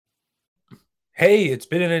Hey, it's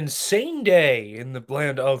been an insane day in the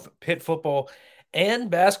land of Pitt football and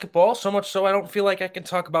basketball, so much so I don't feel like I can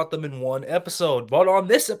talk about them in one episode. But on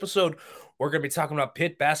this episode, we're going to be talking about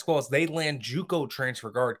Pitt basketball as they land JUCO transfer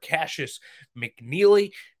guard Cassius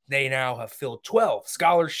McNeely. They now have filled 12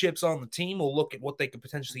 scholarships on the team. We'll look at what they could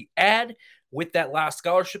potentially add with that last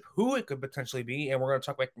scholarship, who it could potentially be, and we're going to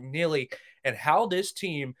talk about McNeely and how this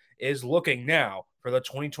team is looking now for the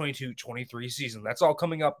 2022-23 season. That's all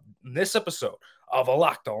coming up in this episode of a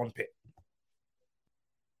Locked On Pitt.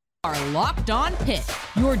 Are Locked On Pitt,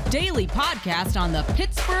 your daily podcast on the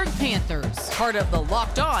Pittsburgh Panthers, part of the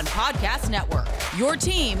Locked On Podcast Network, your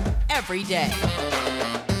team every day.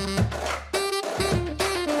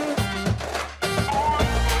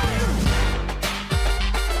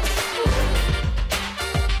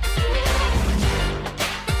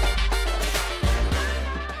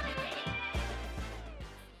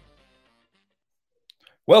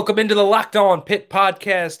 Welcome into the Locked On Pitt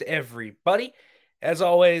podcast, everybody. As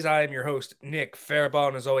always, I am your host, Nick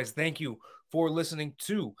Faribault. As always, thank you for listening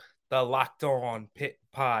to the Locked On Pitt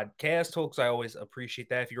podcast. Folks, I always appreciate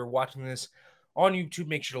that. If you're watching this on YouTube,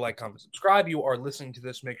 make sure to like, comment, subscribe. You are listening to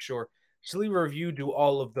this, make sure to leave a review, do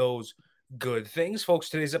all of those good things. Folks,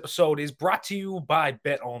 today's episode is brought to you by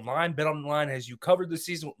BetOnline. BetOnline has you covered this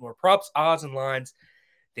season with more props, odds, and lines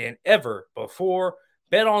than ever before.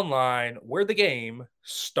 BetOnline, where the game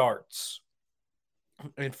starts.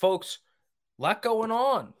 And folks, a lot going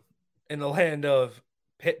on in the land of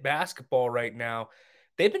Pitt basketball right now.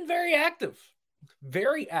 They've been very active,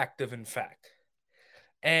 in fact.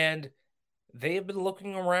 And they have been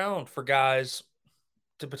looking around for guys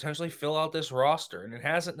to potentially fill out this roster. And it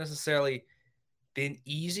hasn't necessarily been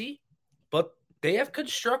easy, but they have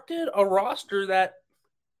constructed a roster that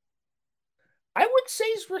I would say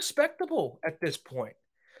is respectable at this point.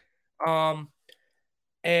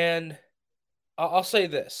 And I'll say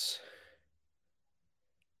this.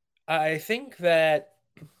 I think that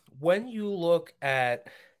when you look at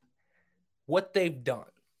what they've done,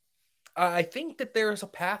 I think that there is a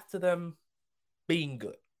path to them being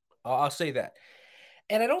good. I'll say that.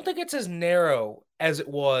 And I don't think it's as narrow as it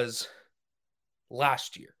was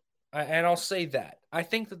last year. And I'll say that. I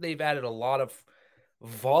think that they've added a lot of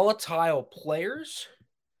volatile players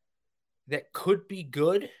that could be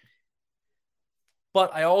good.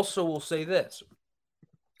 But I also will say this.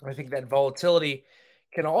 I think that volatility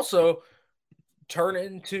can also turn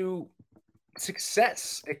into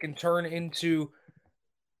success. It can turn into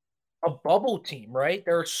a bubble team, right?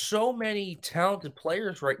 There are so many talented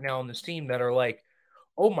players right now on this team that are like,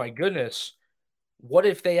 oh my goodness, what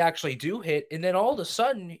if they actually do hit? And then all of a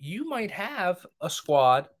sudden, you might have a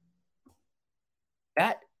squad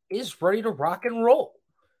that is ready to rock and roll.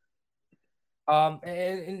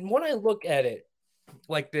 And when I look at it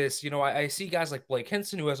like this, I see guys like Blake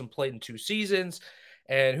Hinson, who hasn't played in 2 seasons,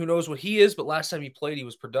 and who knows what he is, but last time he played, he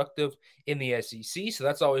was productive in the SEC, so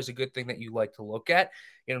that's always a good thing that you like to look at.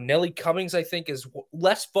 Nelly Cummings, I think, is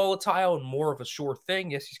less volatile and more of a sure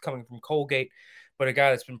thing. Yes, he's coming from Colgate, but a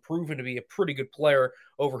guy that's been proven to be a pretty good player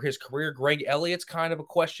over his career. Greg Elliott's kind of a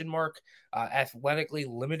question mark, athletically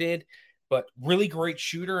limited, but really great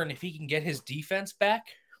shooter, and if he can get his defense back,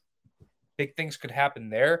 big things could happen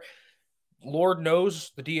there. Lord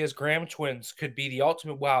knows the Diaz-Graham twins could be the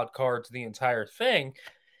ultimate wild card to the entire thing,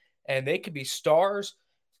 and they could be stars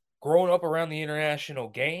growing up around the international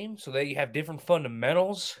game, so they have different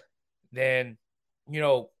fundamentals than,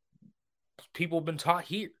 people have been taught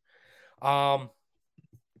here. But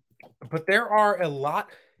there are a lot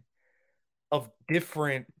of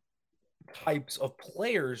different types of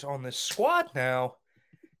players on this squad now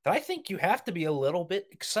that I think you have to be a little bit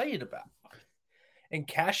excited about. And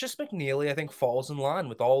Cassius McNeely, I think, falls in line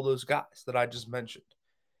with all those guys that I just mentioned.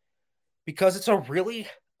 Because it's a really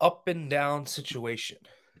up and down situation.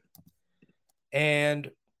 And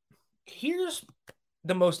here's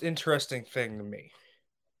the most interesting thing to me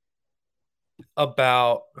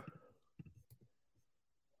about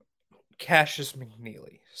Cassius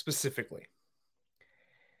McNeely specifically.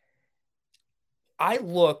 I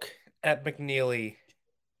look at McNeely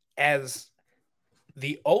as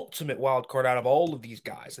the ultimate wild card out of all of these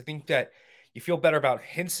guys. I think that you feel better about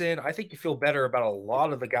Hinson. I think you feel better about a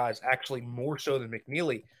lot of the guys, actually more so than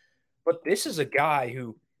McNeely. But this is a guy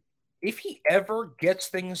who, if he ever gets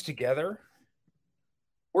things together,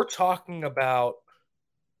 we're talking about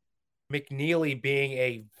McNeely being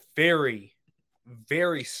a very,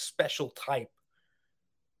 very special type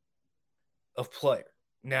of player.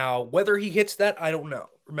 Now, whether he hits that, I don't know.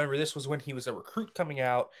 Remember, this was when he was a recruit coming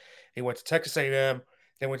out. He went to Texas A&M,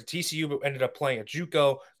 then went to TCU, but ended up playing at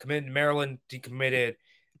JUCO, committed to Maryland, decommitted.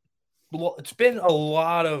 it's been a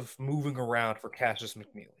lot of moving around for Cassius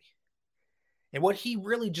McNeely. And what he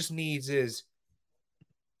really just needs is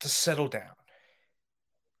to settle down.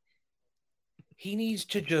 He needs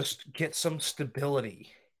to just get some stability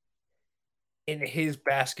in his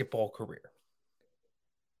basketball career.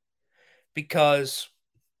 Because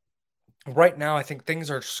right now, I think things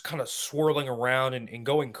are just kind of swirling around and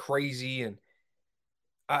going crazy. And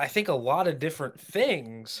I think a lot of different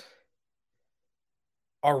things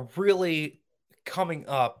are really coming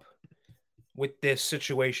up with this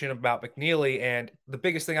situation about McNeely. And the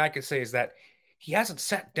biggest thing I could say is that he hasn't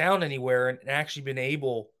sat down anywhere and actually been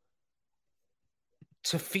able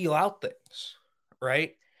to feel out things,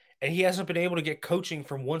 right? And he hasn't been able to get coaching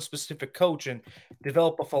from one specific coach and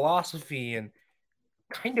develop a philosophy and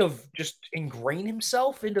kind of just ingrain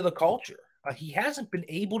himself into the culture. He hasn't been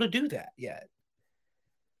able to do that yet.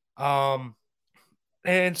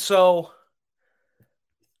 And so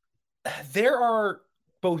there are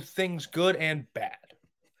both things good and bad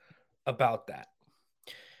about that.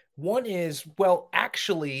 One is, well,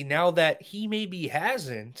 actually, now that he maybe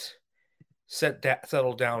hasn't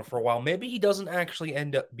settled down for a while, maybe he doesn't actually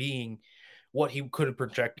end up being what he could have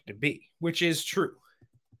projected to be, which is true.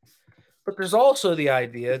 But there's also the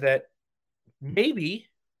idea that maybe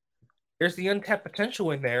there's the untapped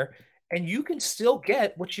potential in there, and you can still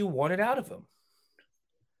get what you wanted out of him.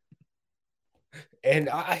 And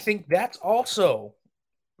I think that's also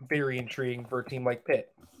very intriguing for a team like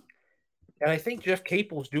Pitt. And I think Jeff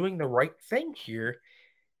Capel's doing the right thing here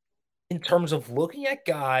in terms of looking at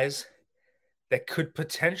guys that could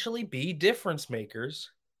potentially be difference makers.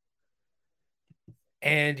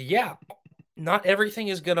 And yeah, not everything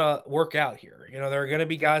is going to work out here. You know, there are going to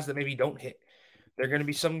be guys that maybe don't hit. There are going to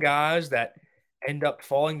be some guys that end up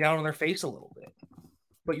falling down on their face a little bit.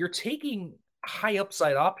 But you're taking high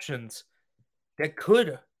upside options that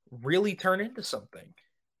could really turn into something.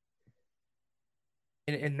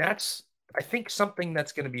 And that's, I think, something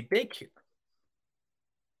that's going to be big here.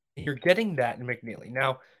 You're getting that in McNeely.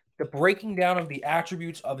 Now, the breaking down of the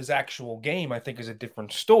attributes of his actual game, I think, is a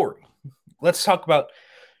different story. Let's talk about,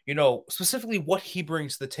 specifically what he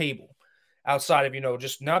brings to the table outside of,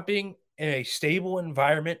 just not being in a stable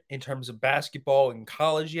environment in terms of basketball in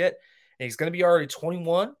college yet. And he's going to be already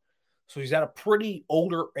 21. So he's at a pretty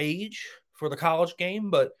older age for the college game,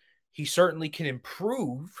 but he certainly can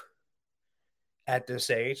improve at this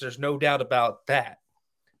age. There's no doubt about that.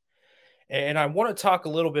 And I want to talk a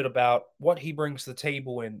little bit about what he brings to the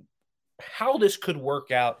table and how this could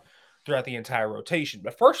work out throughout the entire rotation.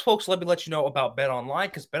 But first, folks, let me let you know about BetOnline,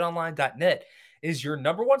 because betonline.net is your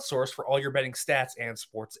number one source for all your betting stats and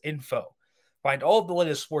sports info. Find all of the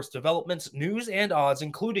latest sports developments, news, and odds,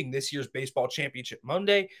 including this year's Baseball Championship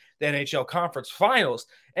Monday, the NHL Conference Finals,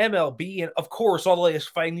 MLB, and, of course, all the latest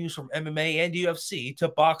fighting news from MMA and UFC to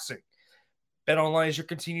boxing. BetOnline is your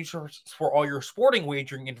continued source for all your sporting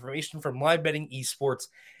wagering information from live betting, esports,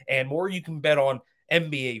 and more. You can bet on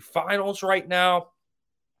NBA Finals right now.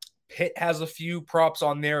 Pitt has a few props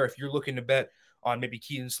on there if you're looking to bet on maybe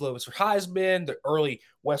Keaton Slovis or Heisman. The early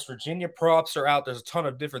West Virginia props are out. There's a ton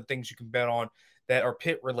of different things you can bet on that are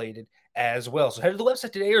Pitt related as well. So head to the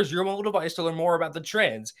website today or your mobile device to learn more about the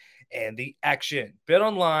trends and the action.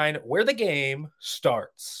 BetOnline, where the game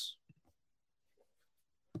starts.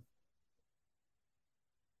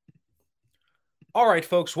 All right,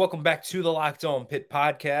 folks, welcome back to the Locked On Pitt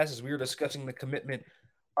podcast as we are discussing the commitment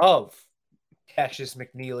of Cassius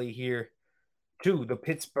McNeely here to the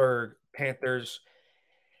Pittsburgh Panthers.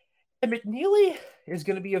 And McNeely is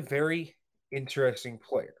going to be a very interesting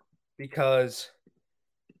player because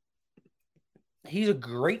he's a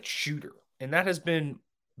great shooter, and that has been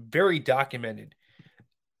very documented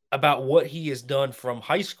about what he has done from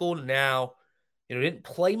high school to now. Didn't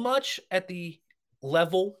play much at the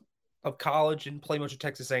level of college and play much at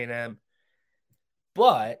Texas A&M.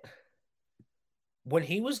 But when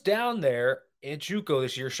he was down there in JUCO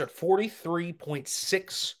this year, shot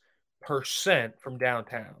 43.6% from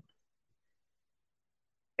downtown.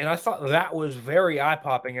 And I thought that was very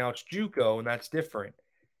eye-popping. Now it's JUCO, and that's different.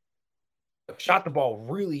 Shot the ball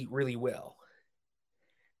really, really well.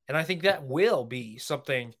 And I think that will be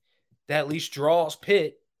something that at least draws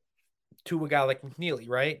Pitt to a guy like McNeely,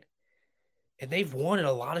 right? And they've wanted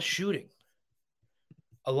a lot of shooting.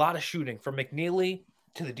 A lot of shooting from McNeely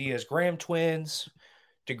to the Diaz-Graham twins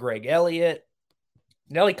to Greg Elliott.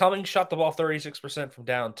 Nelly Cummings shot the ball 36% from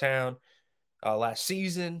downtown last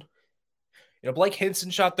season. Blake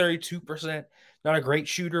Hinson shot 32%. Not a great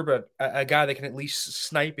shooter, but a guy that can at least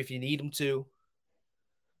snipe if you need him to.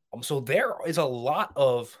 So there is a lot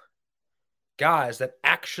of guys that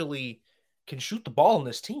actually can shoot the ball in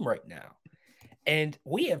this team right now. And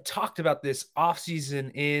we have talked about this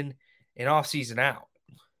offseason in and offseason out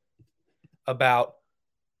about,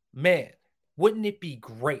 man, wouldn't it be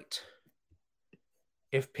great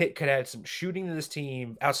if Pitt could add some shooting to this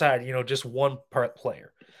team outside, just one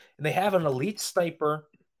player. And they have an elite sniper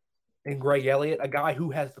in Greg Elliott, a guy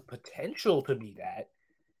who has the potential to be that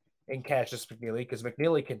in Cassius McNeely, because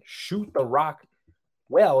McNeely can shoot the rock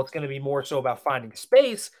well. It's going to be more so about finding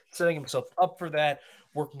space, setting himself up for that,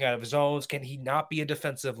 working out of zones. Can he not be a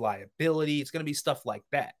defensive liability? It's going to be stuff like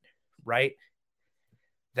that, right?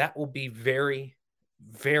 That will be very,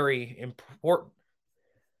 very important.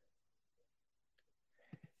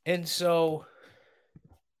 And so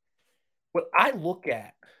what I look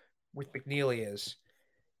at with McNeely is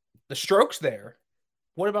the strokes there.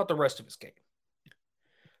 What about the rest of his game?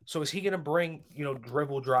 So is he going to bring,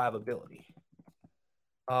 dribble drive ability?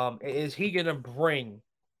 Is he going to bring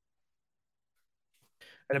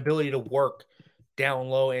an ability to work down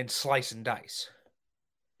low and slice and dice?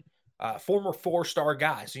 Former 4-star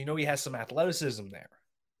guy, so he has some athleticism there.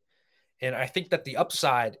 And I think that the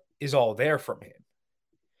upside is all there from him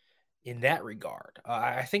in that regard.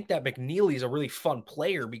 I think that McNeely is a really fun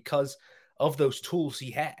player because of those tools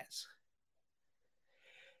he has.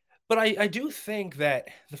 But I do think that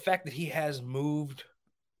the fact that he has moved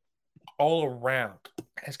all around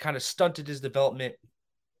has kind of stunted his development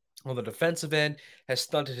on the defensive end, has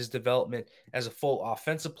stunted his development as a full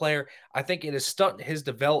offensive player. I think it has stunted his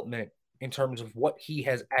development in terms of what he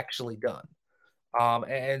has actually done.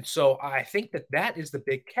 And so I think that is the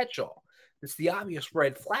big catch-all. It's the obvious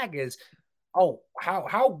red flag is,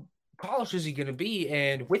 how polished is he going to be?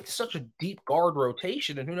 And with such a deep guard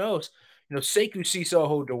rotation, and who knows, Sekou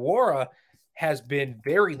Cissokho Douara has been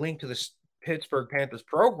very linked to the Pittsburgh Panthers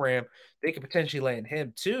program. They could potentially land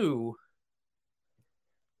him too.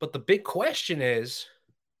 But the big question is,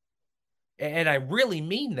 and I really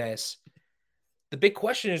mean this, the big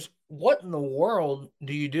question is, what in the world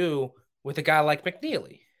do you do with a guy like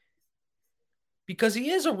McNeely? Because he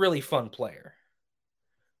is a really fun player,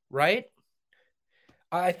 right?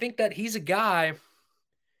 I think that he's a guy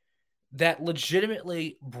that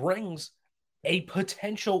legitimately brings a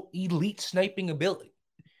potential elite sniping ability.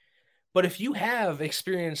 But if you have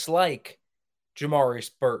experience like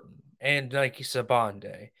Jamarius Burton and Nike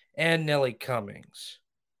Sabande and Nelly Cummings,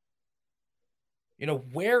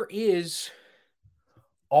 where is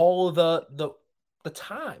all of the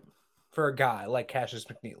time for a guy like Cassius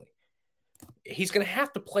McNeely? He's going to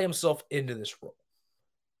have to play himself into this role.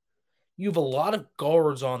 You have a lot of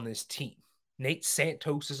guards on this team. Nate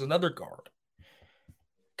Santos is another guard.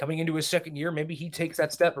 Coming into his second year, maybe he takes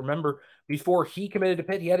that step. Remember, before he committed to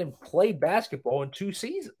Pitt, he hadn't played basketball in 2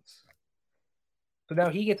 seasons. So now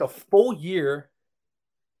he gets a full year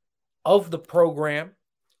of the program,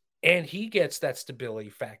 and he gets that stability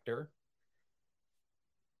factor.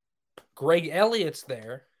 Greg Elliott's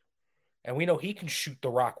there, and we know he can shoot the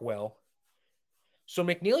rock well. So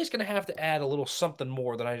McNeely's going to have to add a little something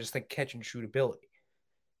more than I just think catch and shoot ability.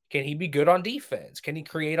 Can he be good on defense? Can he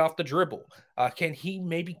create off the dribble? Can he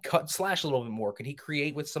maybe cut and slash a little bit more? Can he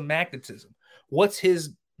create with some magnetism? What's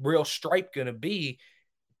his real stripe going to be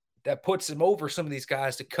that puts him over some of these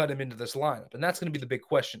guys to cut him into this lineup? And that's going to be the big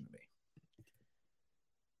question to me.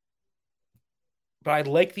 But I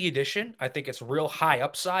like the addition. I think it's real high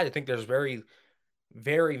upside. I think there's very,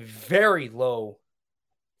 very, very low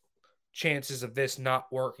chances of this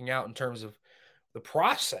not working out in terms of the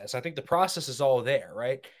process. I think the process is all there,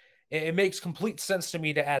 right? It makes complete sense to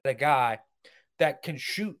me to add a guy that can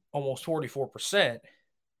shoot almost 44%.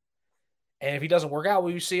 And if he doesn't work out,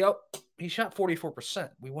 we see, he shot 44%.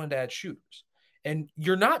 We wanted to add shooters. And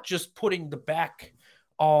you're not just putting the back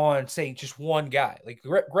on, say, just one guy. Like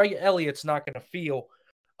Greg Elliott's not going to feel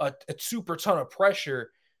a super ton of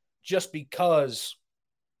pressure just because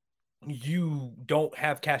you don't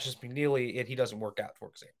have Cassius McNeely and he doesn't work out, for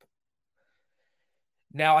example.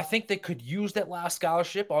 Now, I think they could use that last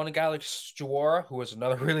scholarship on a guy like Douara, who is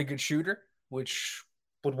another really good shooter, which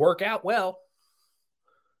would work out well.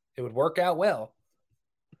 It would work out well.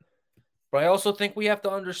 But I also think we have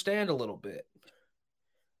to understand a little bit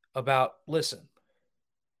about, listen,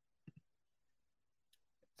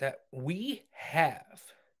 that we have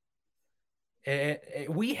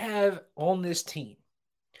on this team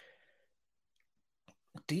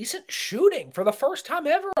decent shooting for the first time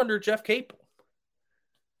ever under Jeff Capel.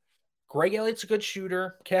 Greg Elliott's a good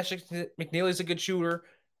shooter. Cassius McNeely's a good shooter.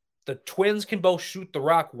 The twins can both shoot the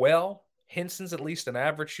rock well. Hinson's at least an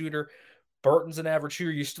average shooter. Burton's an average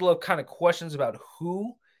shooter. You still have kind of questions about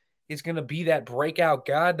who is going to be that breakout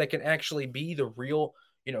guy that can actually be the real,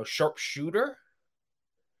 sharpshooter.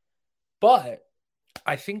 But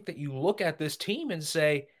I think that you look at this team and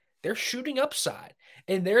say they're shooting upside.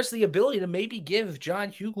 And there's the ability to maybe give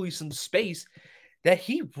John Hughley some space that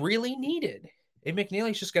he really needed. And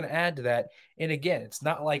McNeely's just going to add to that. And again, it's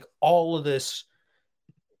not like all of this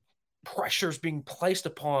pressure is being placed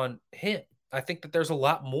upon him. I think that there's a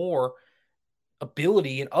lot more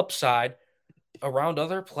ability and upside around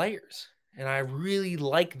other players. And I really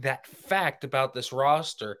like that fact about this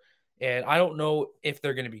roster. And I don't know if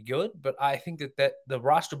they're going to be good, but I think that the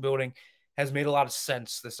roster building has made a lot of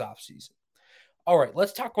sense this offseason. All right,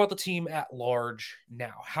 let's talk about the team at large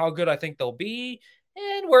now. How good I think they'll be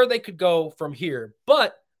and where they could go from here.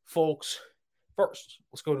 But, folks, first,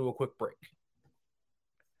 let's go to a quick break.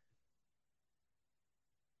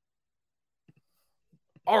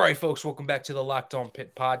 All right, folks, welcome back to the Locked On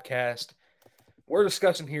Pitt podcast. We're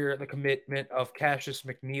discussing here the commitment of Cassius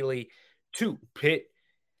McNeely to Pitt.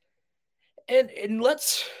 And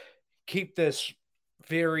let's keep this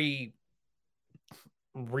very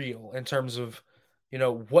real in terms of,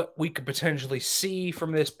 what we could potentially see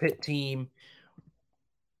from this Pitt team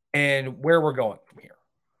and where we're going from here.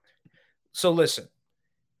 So listen,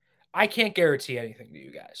 I can't guarantee anything to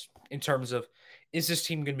you guys in terms of, is this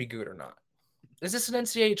team going to be good or not? Is this an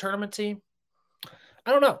NCAA tournament team?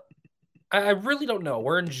 I don't know. I really don't know.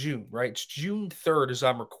 We're in June, right? It's June 3rd as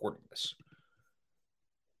I'm recording this.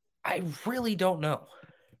 I really don't know.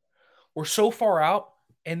 We're so far out,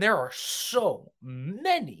 and there are so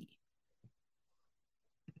many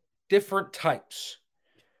different types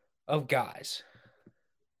of guys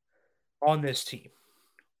on this team.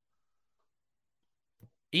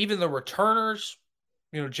 Even the returners,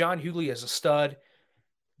 John Hughley is a stud.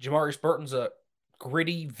 Jamarius Burton's a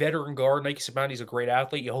gritty veteran guard. Nike Sabandi's a great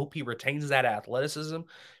athlete. You hope he retains that athleticism.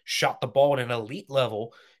 Shot the ball at an elite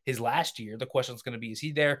level his last year. The question is going to be, is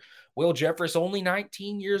he there? Will Jeffress, only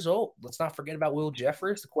 19 years old. Let's not forget about Will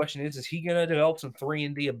Jeffress. The question is he going to develop some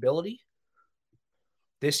 3-and-D ability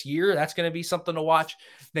this year? That's going to be something to watch.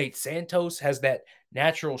 Nate Santos has that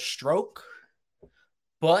natural stroke,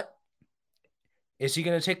 but is he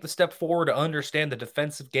going to take the step forward to understand the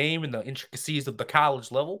defensive game and the intricacies of the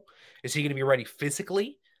college level? Is he going to be ready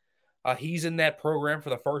physically? He's in that program for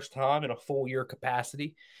the first time in a full-year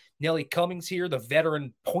capacity. Nelly Cummings here, the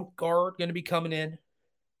veteran point guard, going to be coming in.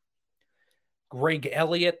 Greg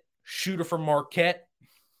Elliott, shooter from Marquette.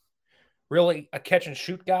 Really a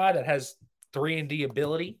catch-and-shoot guy that has 3-and-D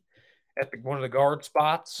ability at one of the guard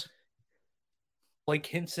spots. Blake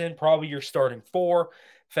Hinson, probably your starting 4.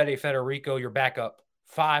 Fede Federico, your backup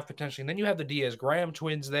 5 potentially. And then you have the Diaz-Graham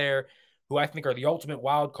twins there, who I think are the ultimate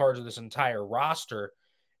wild cards of this entire roster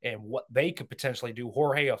and what they could potentially do.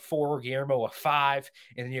 Jorge a 4, Guillermo a 5,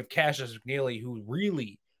 and then you have Cassius McNeely, who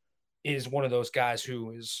really is one of those guys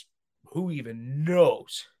who even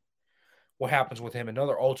knows what happens with him,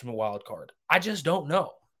 another ultimate wild card. I just don't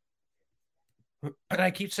know. And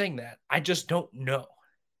I keep saying that. I just don't know.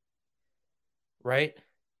 Right?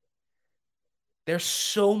 There's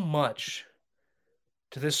so much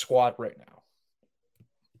to this squad right now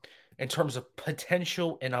in terms of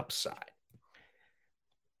potential and upside.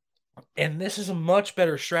 And this is a much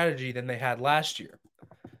better strategy than they had last year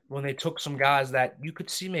when they took some guys that you could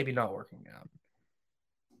see maybe not working out.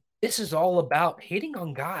 This is all about hitting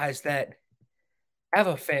on guys that have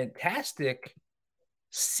a fantastic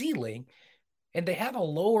ceiling and they have a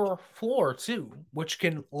lower floor too, which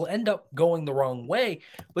can end up going the wrong way,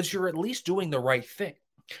 but you're at least doing the right thing.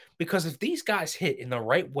 Because if these guys hit in the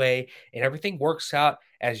right way and everything works out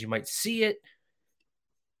as you might see it,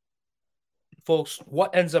 folks,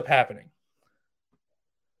 what ends up happening?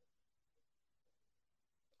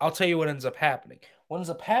 I'll tell you what ends up happening. What ends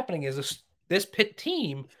up happening is this Pitt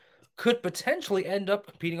team could potentially end up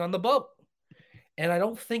competing on the bubble. And I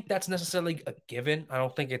don't think that's necessarily a given. I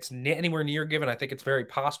don't think it's anywhere near given. I think it's very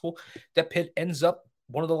possible that Pitt ends up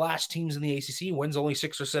one of the last teams in the ACC, wins only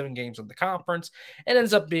 6 or 7 games in the conference, and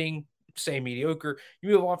ends up being, say, mediocre. You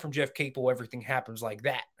move on from Jeff Capel, everything happens like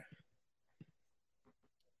that.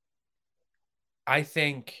 I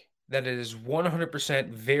think that it is 100%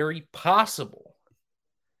 very possible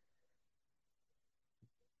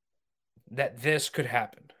that this could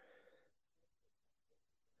happen.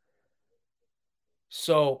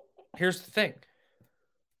 So here's the thing.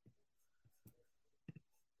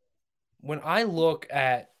 When I look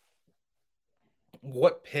at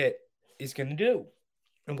what Pitt is going to do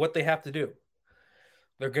and what they have to do,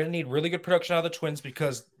 they're going to need really good production out of the Twins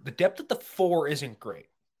because the depth at the 4 isn't great.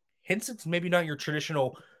 Hence, it's maybe not your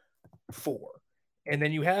traditional 4. And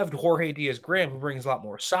then you have Jorge Diaz-Graham, who brings a lot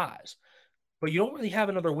more size. but you don't really have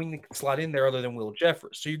another wing that can slot in there other than Will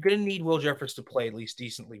Jeffers. So you're going to need Will Jeffers to play at least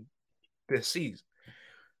decently this season.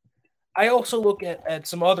 I also look at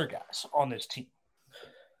some other guys on this team.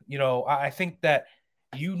 I think that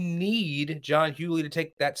you need John Hughley to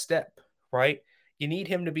take that step, right? You need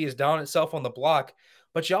him to be his dominant self on the block,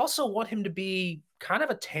 but you also want him to be kind of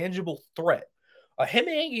a tangible threat. Him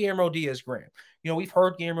and Guillermo Diaz-Graham. We've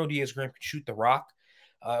heard Guillermo Diaz-Graham can shoot the rock.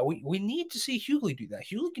 We need to see Hughley do that.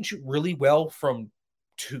 Hughley can shoot really well from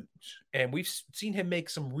twos, and we've seen him make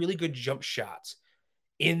some really good jump shots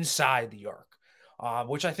inside the arc,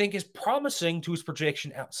 which I think is promising to his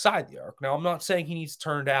projection outside the arc. Now, I'm not saying he needs to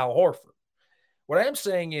turn to Al Horford. What I am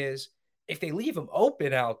saying is, if they leave him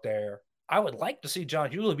open out there, I would like to see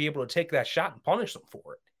John Hughley be able to take that shot and punish them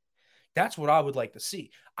for it. That's what I would like to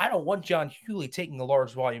see. I don't want John Hughley taking a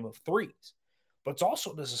large volume of threes, but it's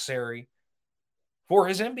also necessary for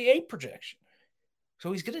his NBA projection.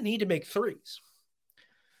 So he's going to need to make threes.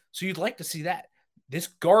 So you'd like to see that. This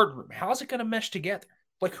guard room, how's it going to mesh together?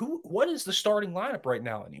 Like, what is the starting lineup right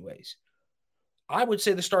now, anyways? I would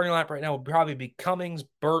say the starting lineup right now would probably be Cummings,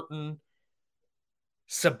 Burton,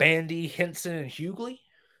 Sabandi, Hinson, and Hughley.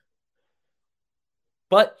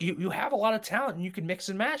 But you have a lot of talent, and you can mix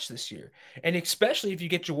and match this year. And especially if you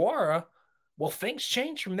get Jawara, well, things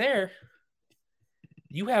change from there.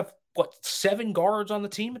 You have, 7 guards on the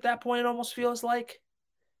team at that point, it almost feels like?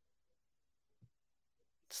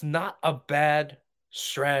 It's not a bad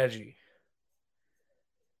strategy.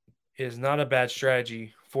 It is not a bad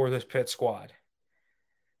strategy for this Pitt squad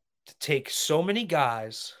to take so many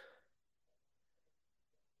guys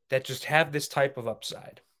that just have this type of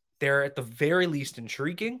upside. They're at the very least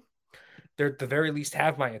intriguing. They're at the very least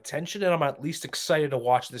have my attention, and I'm at least excited to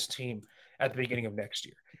watch this team at the beginning of next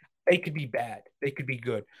year. They could be bad. They could be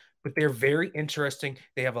good. But they're very interesting.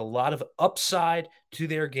 They have a lot of upside to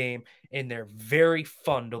their game, and they're very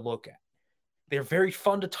fun to look at. They're very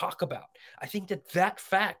fun to talk about. I think that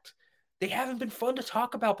fact, they haven't been fun to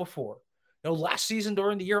talk about before. Last season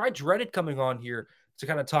during the year, I dreaded coming on here to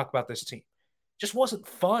kind of talk about this team. It just wasn't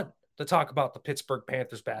fun to talk about the Pittsburgh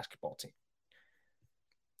Panthers basketball team.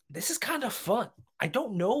 This is kind of fun. I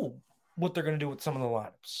don't know what they're going to do with some of the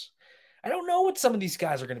lineups. I don't know what some of these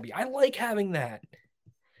guys are going to be. I like having that.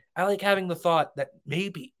 I like having the thought that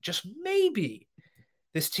maybe, just maybe,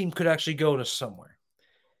 this team could actually go to somewhere.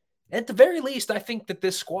 At the very least, I think that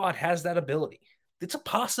this squad has that ability. It's a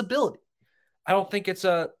possibility. I don't think it's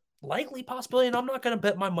a likely possibility, and I'm not going to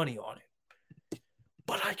bet my money on it.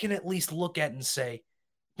 But I can at least look at it and say,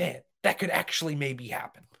 man, that could actually maybe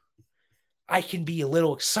happen. I can be a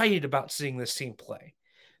little excited about seeing this team play.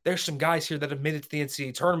 There's some guys here that have made it to the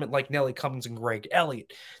NCAA tournament like Nelly Cummings and Greg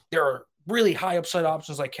Elliott. There are really high upside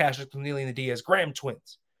options like Cassius McNeely and the Diaz-Graham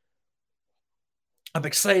twins. I'm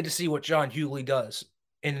excited to see what John Hughley does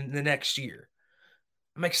in the next year.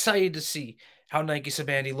 I'm excited to see how Nike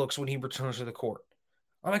Sabandi looks when he returns to the court.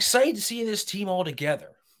 I'm excited to see this team all together.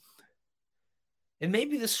 And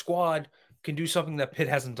maybe this squad can do something that Pitt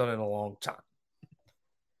hasn't done in a long time.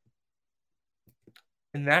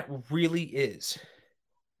 And that really is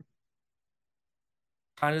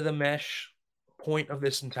kind of the mesh point of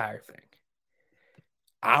this entire thing.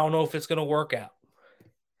 I don't know if it's going to work out.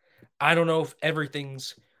 I don't know if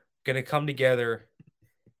everything's going to come together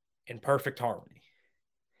in perfect harmony.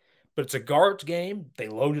 But it's a guards game. They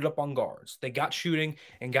loaded up on guards. They got shooting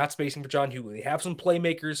and got spacing for John Hughley. They have some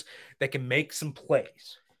playmakers that can make some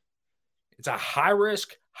plays. It's a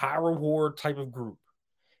high-risk, high-reward type of group.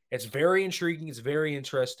 It's very intriguing. It's very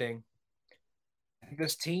interesting. I think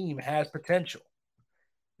this team has potential.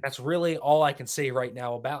 That's really all I can say right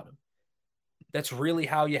now about him. That's really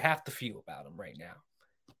how you have to feel about him right now.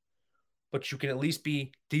 But you can at least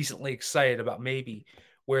be decently excited about maybe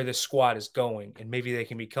where this squad is going, and maybe they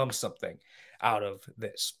can become something out of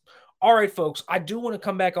this. All right, folks, I do want to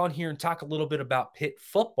come back on here and talk a little bit about Pitt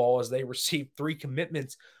football as they received 3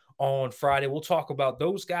 commitments on Friday. We'll talk about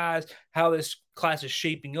those guys, how this class is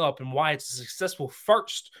shaping up, and why it's a successful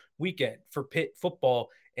first weekend for Pitt football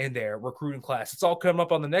in their recruiting class. It's all coming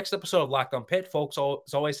up on the next episode of Locked on Pitt, folks.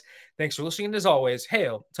 As always, thanks for listening. And as always,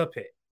 hail to Pitt.